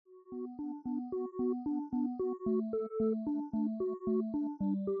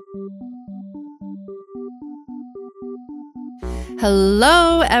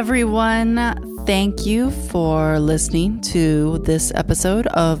Hello, everyone. Thank you for listening to this episode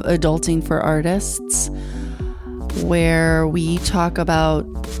of Adulting for Artists, where we talk about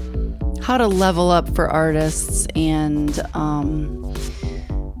how to level up for artists and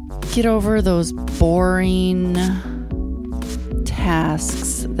get over those boring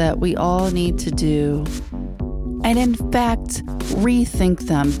tasks that we all need to do. And in fact, rethink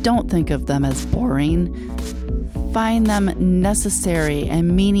them. Don't think of them as boring. Find them necessary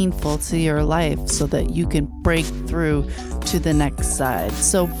and meaningful to your life so that you can break through to the next side.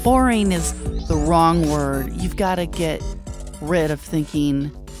 So boring is the wrong word. You've got to get rid of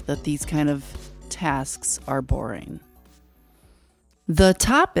thinking that these kind of tasks are boring. The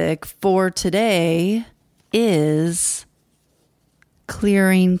topic for today is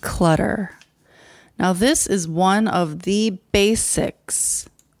clearing clutter. Now, this is one of the basics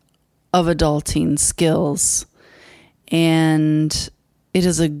of adulting skills. And it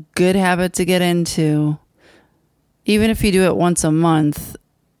is a good habit to get into. Even if you do it once a month,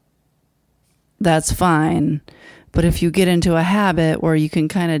 that's fine. But if you get into a habit where you can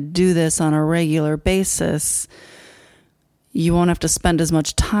kind of do this on a regular basis, you won't have to spend as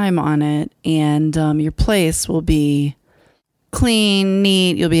much time on it. And your place will be clean,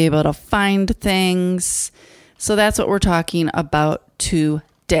 neat. You'll be able to find things. So that's what we're talking about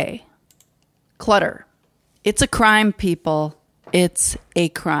today. Clutter. It's a crime, people. It's a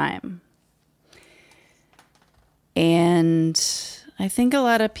crime. And I think a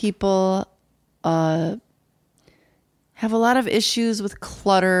lot of people have a lot of issues with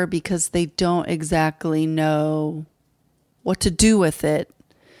clutter because they don't exactly know what to do with it.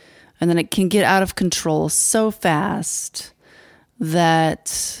 And then it can get out of control so fast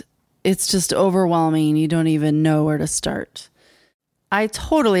that it's just overwhelming. You don't even know where to start. I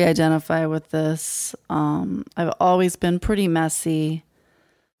totally identify with this. I've always been pretty messy.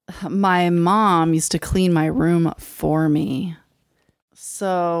 My mom used to clean my room for me.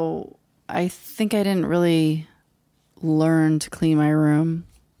 So I think I didn't really learn to clean my room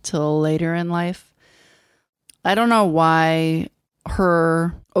till later in life. I don't know why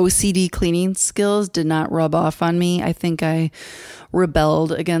her OCD cleaning skills did not rub off on me. I think I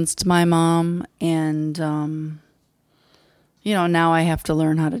rebelled against my mom and now I have to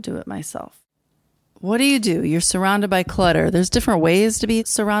learn how to do it myself. What do? You're surrounded by clutter. There's different ways to be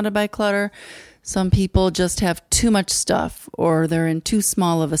surrounded by clutter. Some people just have too much stuff or they're in too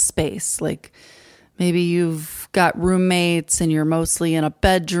small of a space. Like maybe you've got roommates and you're mostly in a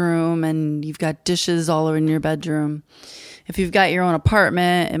bedroom and you've got dishes all over in your bedroom. If you've got your own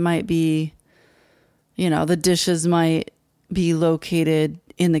apartment, it might be, the dishes might be located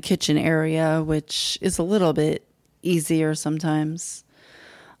in the kitchen area, which is a little bit easier sometimes.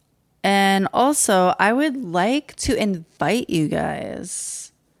 And also, I would like to invite you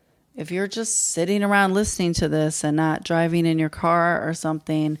guys, if you're just sitting around listening to this and not driving in your car or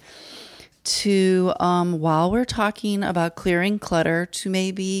something, to, while we're talking about clearing clutter, to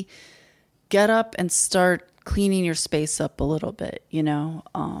maybe get up and start cleaning your space up a little bit, The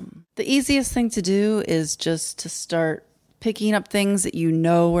easiest thing to do is just to start picking up things that you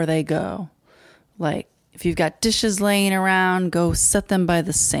know where they go. Like, if you've got dishes laying around, go set them by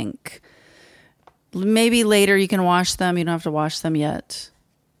the sink. Maybe later you can wash them. You don't have to wash them yet.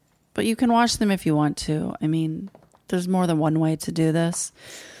 But you can wash them if you want to. I mean, there's more than one way to do this.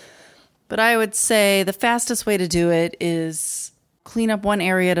 But I would say the fastest way to do it is clean up one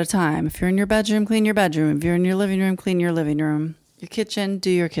area at a time. If you're in your bedroom, clean your bedroom. If you're in your living room, clean your living room. Your kitchen,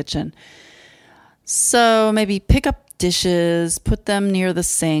 do your kitchen. So maybe pick up dishes, put them near the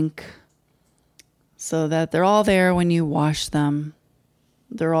sink, so that they're all there when you wash them.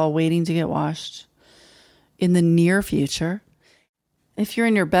 They're all waiting to get washed in the near future. If you're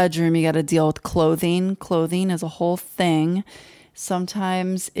in your bedroom, you got to deal with clothing. Clothing is a whole thing.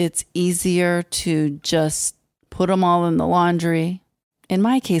 Sometimes it's easier to just put them all in the laundry. In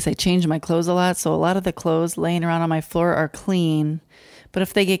my case, I change my clothes a lot, so a lot of the clothes laying around on my floor are clean. But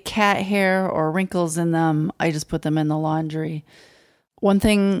if they get cat hair or wrinkles in them, I just put them in the laundry. One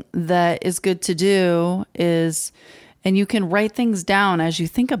thing that is good to do is, and you can write things down as you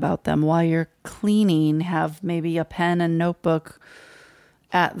think about them while you're cleaning, have maybe a pen and notebook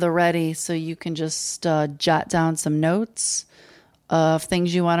at the ready so you can just jot down some notes of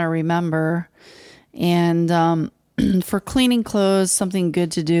things you want to remember. And for cleaning clothes, something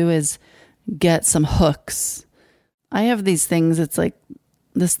good to do is get some hooks. I have these things. It's like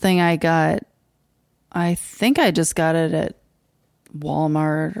this thing I got. I think I just got it at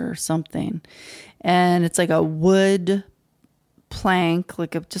Walmart or something. And it's like a wood plank,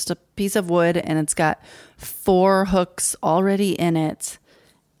 like just a piece of wood, and it's got 4 hooks already in it.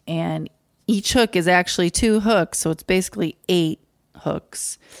 And each hook is actually 2 hooks, so it's basically 8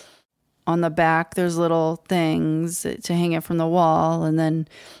 hooks. On the back, there's little things to hang it from the wall, and then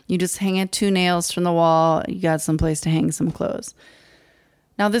you just hang it 2 nails from the wall. You got some place to hang some clothes.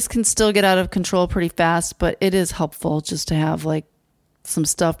 Now, this can still get out of control pretty fast, but it is helpful just to have like some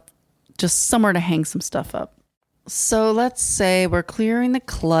stuff, just somewhere to hang some stuff up. So let's say we're clearing the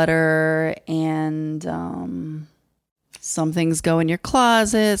clutter, and some things go in your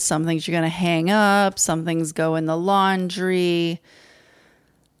closet, some things you're going to hang up, some things go in the laundry.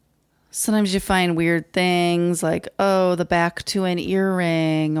 Sometimes you find weird things like, the back to an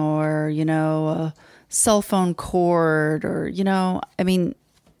earring, or, a cell phone cord, or,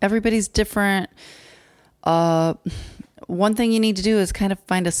 everybody's different. One thing you need to do is kind of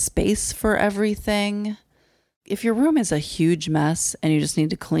find a space for everything. If your room is a huge mess and you just need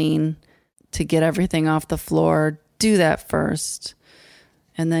to clean to get everything off the floor, do that first.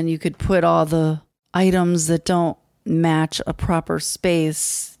 And then you could put all the items that don't match a proper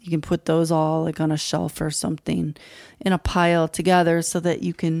space. You can put those all like on a shelf or something in a pile together so that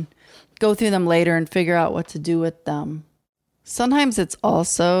you can go through them later and figure out what to do with them. Sometimes it's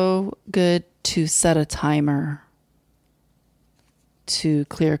also good to set a timer to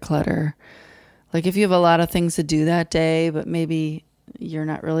clear clutter. Like if you have a lot of things to do that day, but maybe you're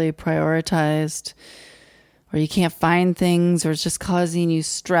not really prioritized, or you can't find things, or it's just causing you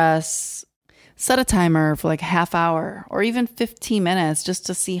stress, set a timer for like a half hour or even 15 minutes just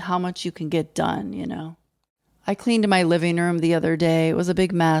to see how much you can get done, I cleaned my living room the other day. It was a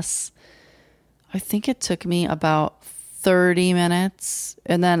big mess. I think it took me about 30 minutes,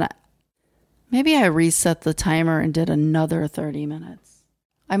 and then maybe I reset the timer and did another 30 minutes.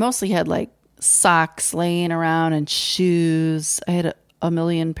 I mostly had like socks laying around and shoes. I had a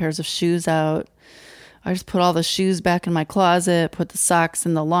million pairs of shoes out. I just put all the shoes back in my closet, put the socks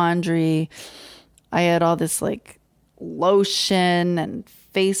in the laundry. I had all this like lotion and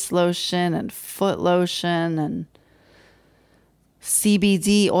face lotion and foot lotion and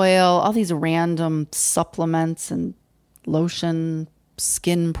CBD oil, all these random supplements and lotion,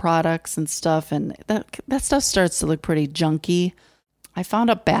 skin products and stuff. And that stuff starts to look pretty junky. I found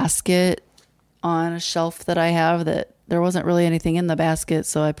a basket on a shelf that I have that there wasn't really anything in the basket.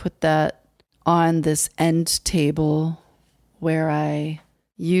 So I put that on this end table where I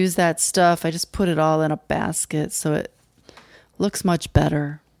use that stuff. I just put it all in a basket so it looks much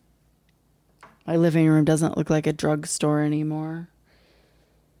better. My living room doesn't look like a drugstore anymore.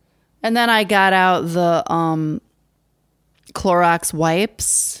 And then I got out the Clorox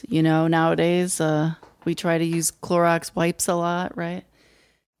wipes. Nowadays we try to use Clorox wipes a lot, right?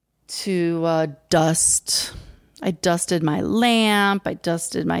 To dust. I dusted my lamp. I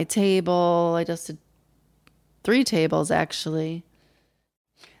dusted my table. I dusted 3 tables, actually.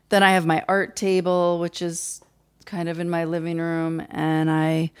 Then I have my art table, which is kind of in my living room, and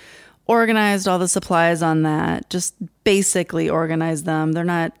I organized all the supplies on that. Just basically organized them. They're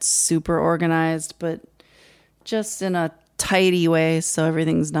not super organized, but just in a tidy way so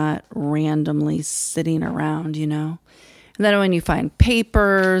everything's not randomly sitting around, And then when you find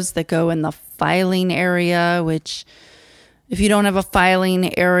papers that go in the filing area, which if you don't have a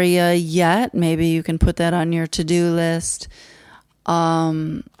filing area yet, maybe you can put that on your to-do list.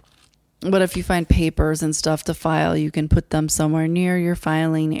 But if you find papers and stuff to file, you can put them somewhere near your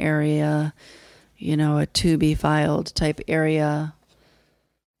filing area, a to be filed type area.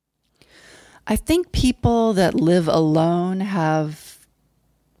 I think people that live alone have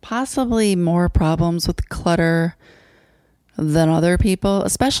possibly more problems with clutter than other people,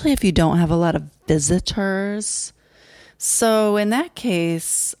 especially if you don't have a lot of visitors. So in that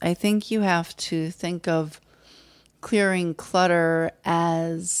case, I think you have to think of clearing clutter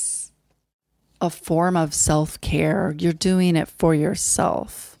as a form of self-care. You're doing it for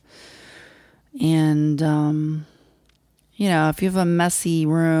yourself. And, if you have a messy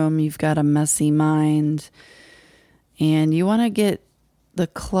room, you've got a messy mind, and you want to get the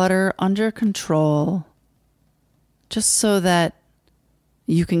clutter under control just so that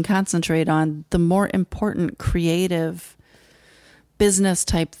you can concentrate on the more important creative business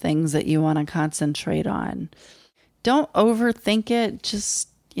type things that you want to concentrate on. Don't overthink it. Just,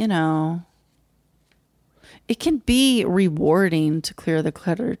 it can be rewarding to clear the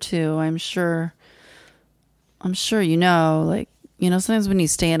clutter too. I'm sure sometimes when you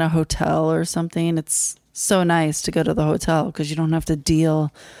stay in a hotel or something, it's so nice to go to the hotel because you don't have to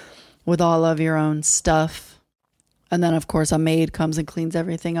deal with all of your own stuff. And then, of course, a maid comes and cleans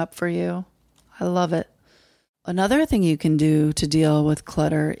everything up for you. I love it. Another thing you can do to deal with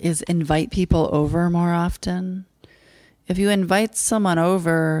clutter is invite people over more often. If you invite someone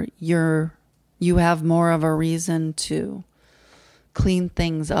over, you have more of a reason to clean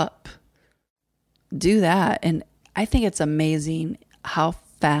things up. Do that. And I think it's amazing how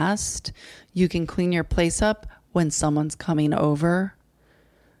fast you can clean your place up when someone's coming over.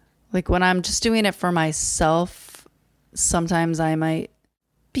 Like when I'm just doing it for myself, sometimes I might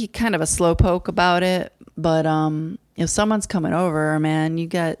be kind of a slowpoke about it. But if someone's coming over, man, you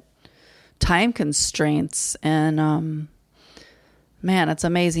get time constraints. And man, it's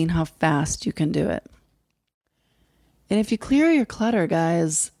amazing how fast you can do it. And if you clear your clutter,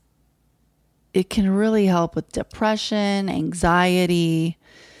 guys, it can really help with depression, anxiety,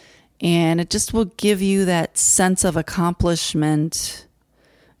 and it just will give you that sense of accomplishment.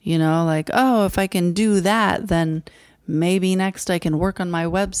 You know, like, oh, if I can do that, then maybe next I can work on my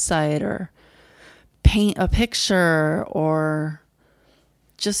website or paint a picture or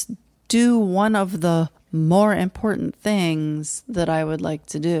just do one of the more important things that I would like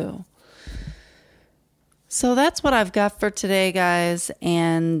to do. So that's what I've got for today, guys.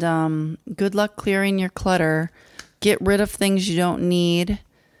 And good luck clearing your clutter. Get rid of things you don't need.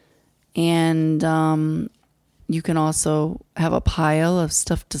 And you can also have a pile of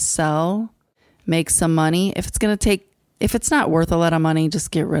stuff to sell. Make some money. If it's not worth a lot of money,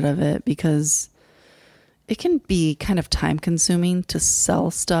 just get rid of it, because it can be kind of time consuming to sell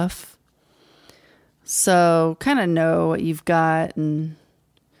stuff. So kind of know what you've got, and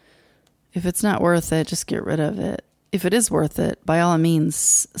if it's not worth it, just get rid of it. If it is worth it, by all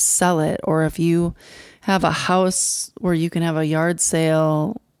means, sell it. Or if you have a house where you can have a yard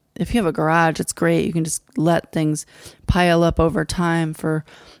sale, if you have a garage, it's great. You can just let things pile up over time for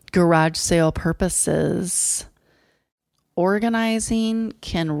garage sale purposes. Organizing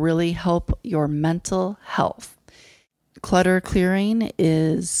can really help your mental health. Clutter clearing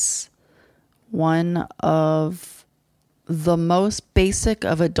is one of the most basic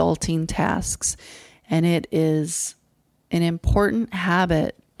of adulting tasks, and it is an important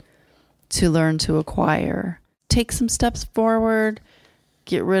habit to learn to acquire. Take some steps forward,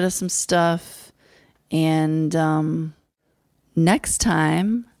 get rid of some stuff, and next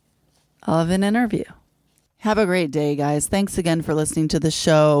time I'll have an interview. Have a great day, guys. Thanks again for listening to the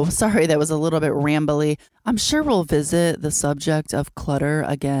show. Sorry that was a little bit rambly. I'm sure we'll visit the subject of clutter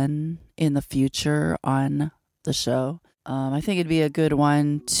again in the future on the show. I think it'd be a good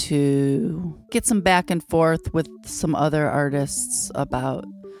one to get some back and forth with some other artists about.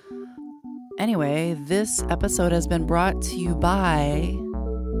 Anyway, this episode has been brought to you by,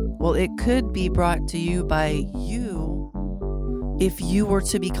 well, it could be brought to you by you if you were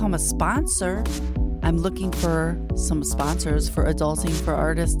to become a sponsor. I'm looking for some sponsors for Adulting for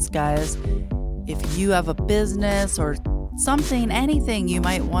Artists, guys. If you have a business or something, anything you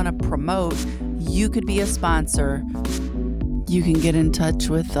might want to promote, you could be a sponsor. You can get in touch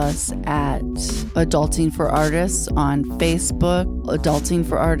with us at Adulting for Artists on Facebook,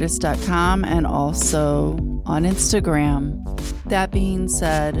 adultingforartists.com, and also on Instagram. That being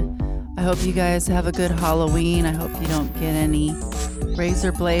said, I hope you guys have a good Halloween. I hope you don't get any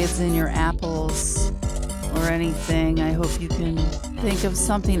razor blades in your apples or anything. I hope you can think of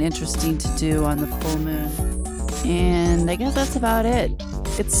something interesting to do on the full moon. And I guess that's about it.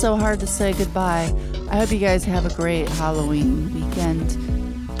 It's so hard to say goodbye. I hope you guys have a great Halloween weekend.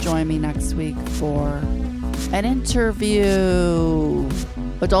 Join me next week for an interview.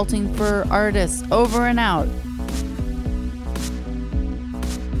 Adulting for Artists, over and out.